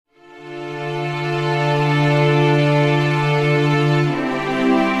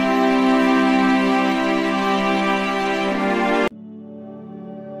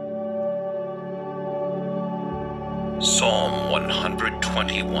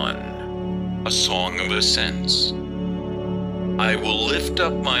91. A Song of Ascents. I will lift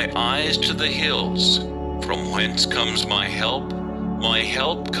up my eyes to the hills. From whence comes my help? My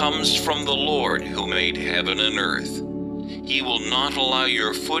help comes from the Lord who made heaven and earth. He will not allow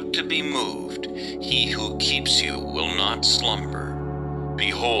your foot to be moved. He who keeps you will not slumber.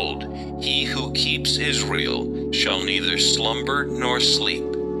 Behold, he who keeps Israel shall neither slumber nor sleep.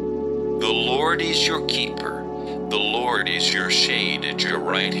 The Lord is your keeper. The Lord is your shade at your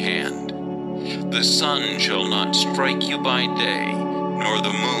right hand. The sun shall not strike you by day, nor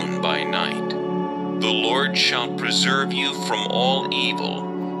the moon by night. The Lord shall preserve you from all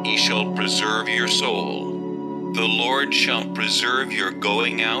evil. He shall preserve your soul. The Lord shall preserve your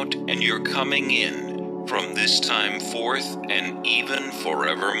going out and your coming in, from this time forth and even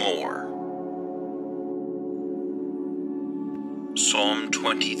forevermore. Psalm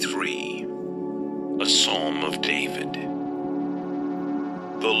 23. A Psalm of David.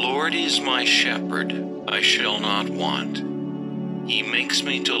 The Lord is my shepherd, I shall not want. He makes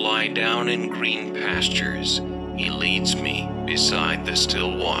me to lie down in green pastures. He leads me beside the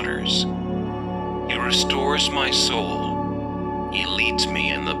still waters. He restores my soul. He leads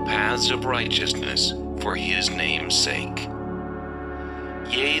me in the paths of righteousness for his name's sake.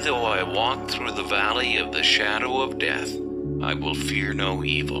 Yea, though I walk through the valley of the shadow of death, I will fear no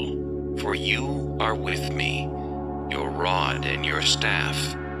evil, for you are with me. Your rod and your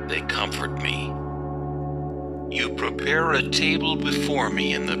staff, they comfort me. You prepare a table before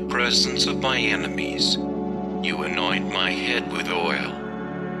me in the presence of my enemies. You anoint my head with oil.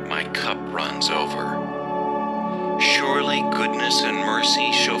 My cup runs over. Surely goodness and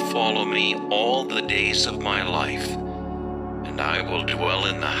mercy shall follow me all the days of my life, and I will dwell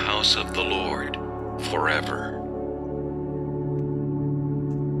in the house of the Lord forever.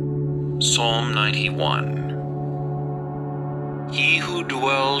 Psalm 91. He who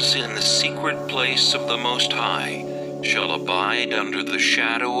dwells in the secret place of the Most High shall abide under the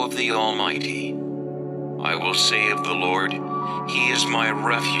shadow of the Almighty. I will say of the Lord, He is my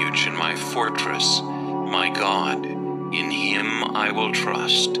refuge and my fortress, my God. In Him I will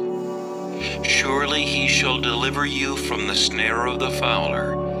trust. Surely He shall deliver you from the snare of the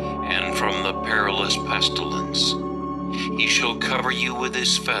fowler and from the perilous pestilence. He shall cover you with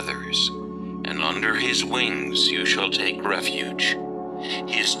His feathers, and under His wings you shall take refuge.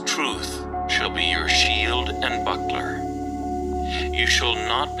 His truth shall be your shield and buckler. You shall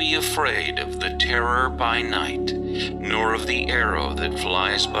not be afraid of the terror by night, nor of the arrow that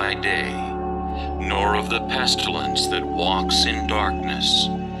flies by day, nor of the pestilence that walks in darkness,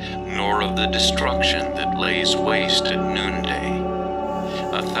 nor of the destruction that lays waste at noonday.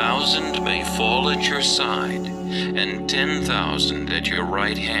 1,000 may fall at your side, and 10,000 at your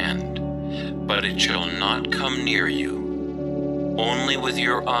right hand, but it shall not come near you. Only with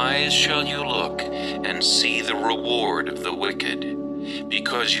your eyes shall you look and see the reward of the wicked,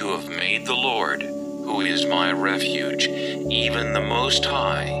 because you have made the Lord, who is my refuge, even the Most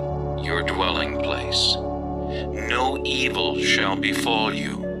High, your dwelling place. No evil shall befall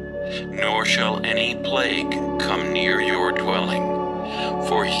you, nor shall any plague come near your dwelling.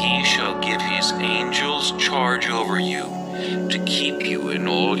 For He shall give His angels charge over you, to keep you in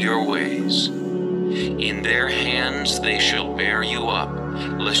all your ways. In their hands they shall bear you up,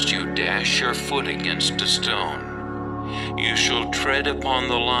 lest you dash your foot against a stone. You shall tread upon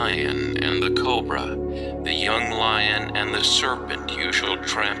the lion and the cobra, the young lion and the serpent you shall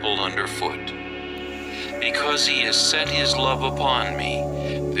trample underfoot. Because He has set His love upon me,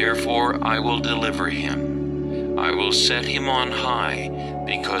 therefore I will deliver him. I will set him on high,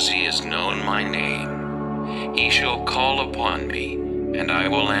 because he has known my name. He shall call upon me, and I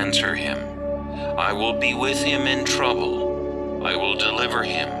will answer him. I will be with him in trouble. I will deliver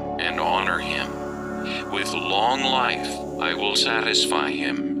him and honor him. With long life I will satisfy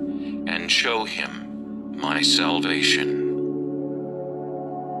him and show him my salvation.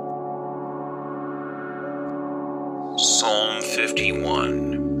 Psalm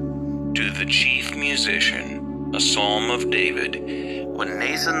 51. To the chief musician, a psalm of David, when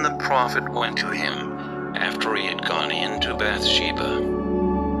Nathan the prophet went to him after he had gone into Bathsheba.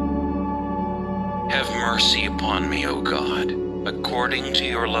 Have mercy upon me, O God, according to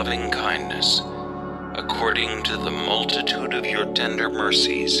your loving kindness, according to the multitude of your tender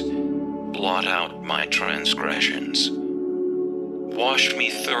mercies. Blot out my transgressions. Wash me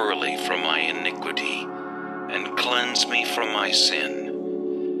thoroughly from my iniquity, and cleanse me from my sin.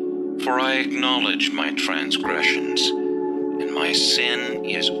 For I acknowledge my transgressions, and my sin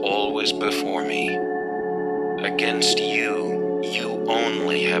is always before me. Against you, you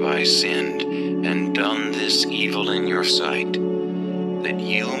only have I sinned, and done this evil in your sight, that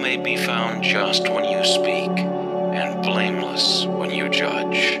you may be found just when you speak, and blameless when you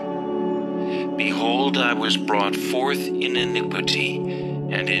judge. Behold, I was brought forth in iniquity,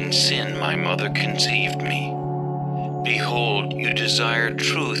 and in sin my mother conceived me. Behold, you desire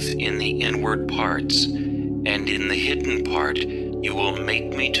truth in the inward parts, and in the hidden part you will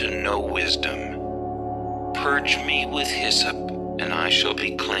make me to know wisdom. Purge me with hyssop, and I shall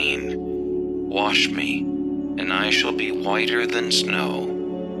be clean. Wash me, and I shall be whiter than snow.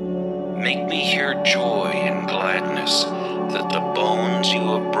 Make me hear joy and gladness, that the bones you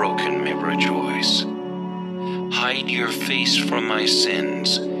have broken may rejoice. Hide your face from my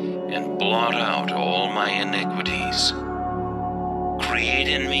sins, and blot out all my iniquities. Create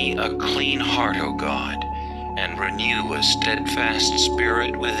in me a clean heart, O God, and renew a steadfast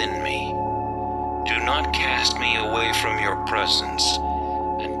spirit within me. Do not cast me away from your presence,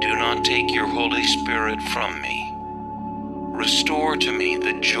 and do not take your Holy Spirit from me. Restore to me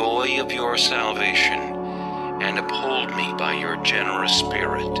the joy of your salvation, and uphold me by your generous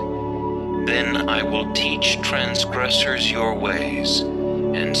spirit. Then I will teach transgressors your ways,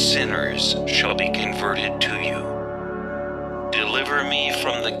 and sinners shall be converted to you. Deliver me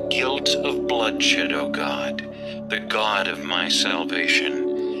from the guilt of bloodshed, O God, the God of my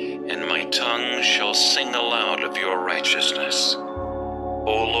salvation, and my tongue shall sing aloud of your righteousness.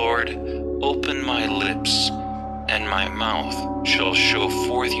 O Lord, open my lips, and my mouth shall show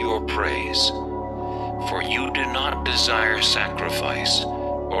forth your praise. For you do not desire sacrifice,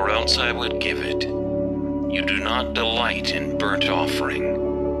 or else I would give it. You do not delight in burnt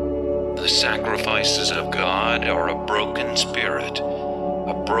offering. The sacrifices of God are a broken spirit,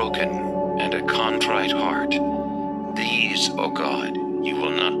 a broken and a contrite heart. These, O God, you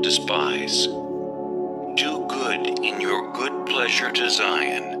will not despise. Do good in your good pleasure to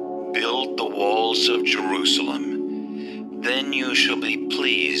Zion. Build the walls of Jerusalem. Then you shall be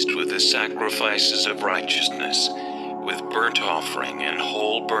pleased with the sacrifices of righteousness, with burnt offering and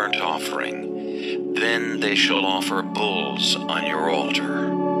whole burnt offering. Then they shall offer bulls on your altar.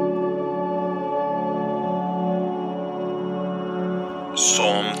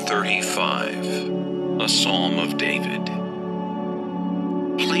 Psalm 35, a Psalm of David.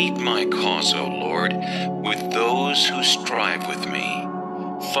 Plead my cause, O Lord, with those who strive with me.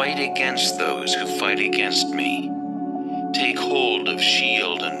 Fight against those who fight against me. Take hold of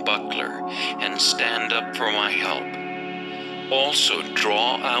shield and buckler, and stand up for my help. Also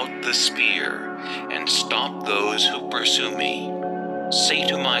draw out the spear, and stop those who pursue me. Say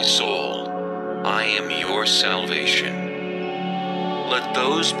to my soul, I am your salvation. Let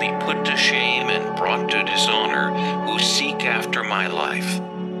those be put to shame and brought to dishonor who seek after my life.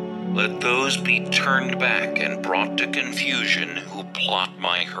 Let those be turned back and brought to confusion who plot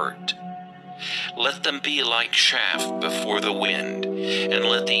my hurt. Let them be like chaff before the wind, and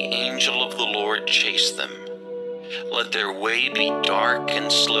let the angel of the Lord chase them. Let their way be dark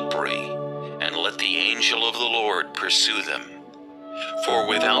and slippery, and let the angel of the Lord pursue them. For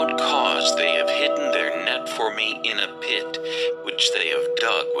without cause they have hidden their net for me in a pit, which they have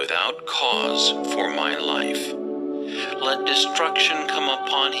dug without cause for my life. Let destruction come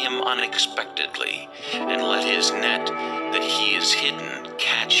upon him unexpectedly, and let his net that he is hidden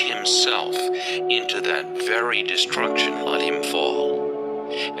catch himself. Into that very destruction let him fall.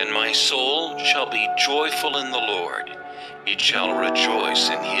 And my soul shall be joyful in the Lord, it shall rejoice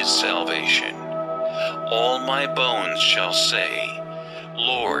in his salvation. All my bones shall say,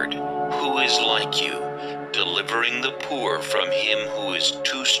 Lord, who is like you, delivering the poor from him who is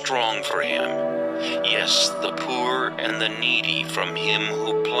too strong for him? Yes, the poor and the needy from him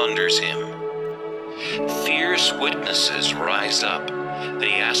who plunders him. Fierce witnesses rise up.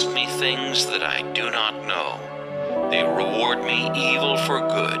 They ask me things that I do not know. They reward me evil for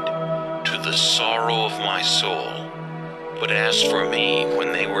good, to the sorrow of my soul. But as for me,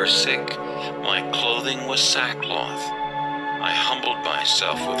 when they were sick, my clothing was sackcloth. I humbled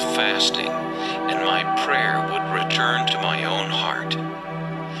myself with fasting, and my prayer would return to my own heart.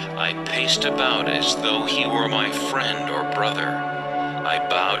 I paced about as though he were my friend or brother. I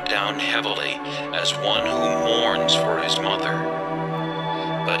bowed down heavily as one who mourns for his mother.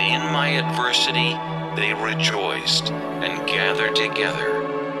 But in my adversity they rejoiced and gathered together.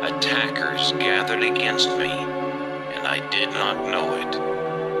 Attackers gathered against me, and I did not know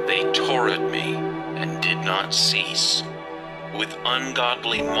it. They tore at me and did not cease. With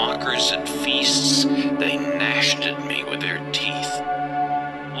ungodly mockers at feasts, they gnashed at me with their teeth.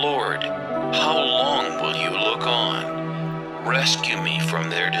 Lord, how long will you look on? Rescue me from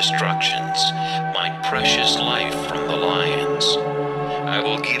their destructions, my precious life from the lions. I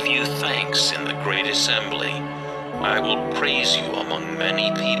will give you thanks in the great assembly. I will praise you among many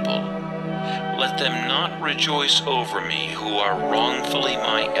people. Let them not rejoice over me who are wrongfully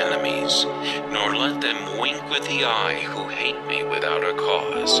my enemies, nor let them wink with the eye who hate me without a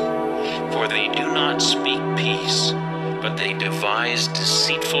cause. For they do not speak peace, but they devise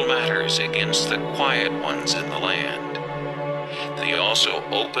deceitful matters against the quiet ones in the land. They also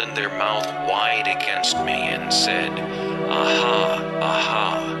opened their mouth wide against me and said, Aha,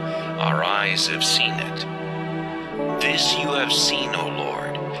 aha, our eyes have seen it. This you have seen, O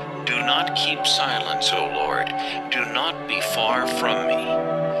Lord. Do not keep silence, O Lord. Do not be far from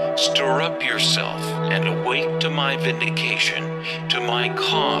me. Stir up yourself and awake to my vindication, to my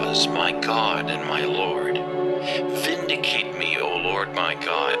cause, my God and my Lord. Vindicate me, O Lord my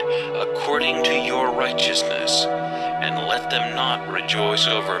God, according to your righteousness, and let them not rejoice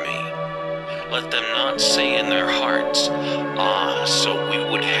over me. Let them not say in their hearts, Ah, so we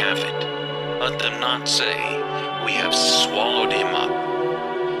would have it. Let them not say, We have swallowed him up.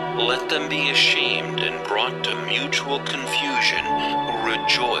 Let them be ashamed and brought to mutual confusion who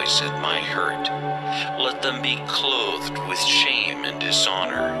rejoice at my hurt. Let them be clothed with shame and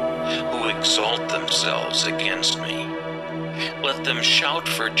dishonor, who exalt themselves against me. Let them shout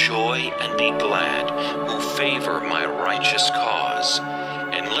for joy and be glad, who favor my righteous cause.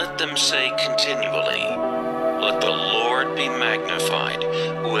 And let them say continually, Let the Lord be magnified,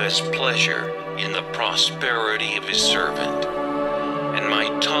 who has pleasure in the prosperity of his servant. And my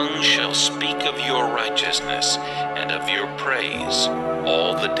tongue shall speak of your righteousness and of your praise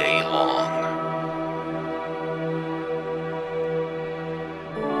all the day long.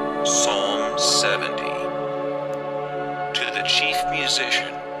 Psalm 70. To the chief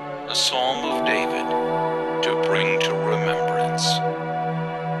musician, a psalm of David, to bring to remembrance.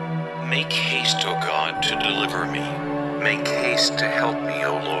 Make haste, O God, to deliver me. Make haste to help me,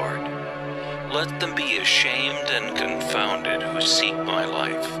 O Lord. Let them be ashamed and confounded who seek my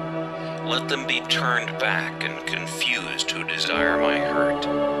life. Let them be turned back and confused who desire my hurt.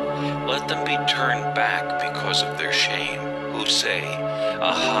 Let them be turned back because of their shame, who say,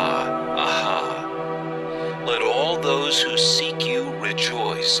 Aha, aha. Let all those who seek you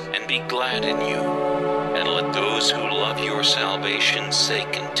rejoice and be glad in you. And let those who love your salvation say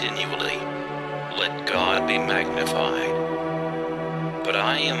continually, Let God be magnified. But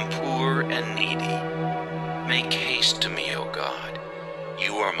I am poor and needy. Make haste to me, O God.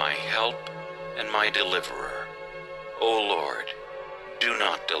 You are my help and my deliverer. O Lord, do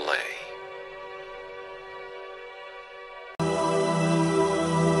not delay.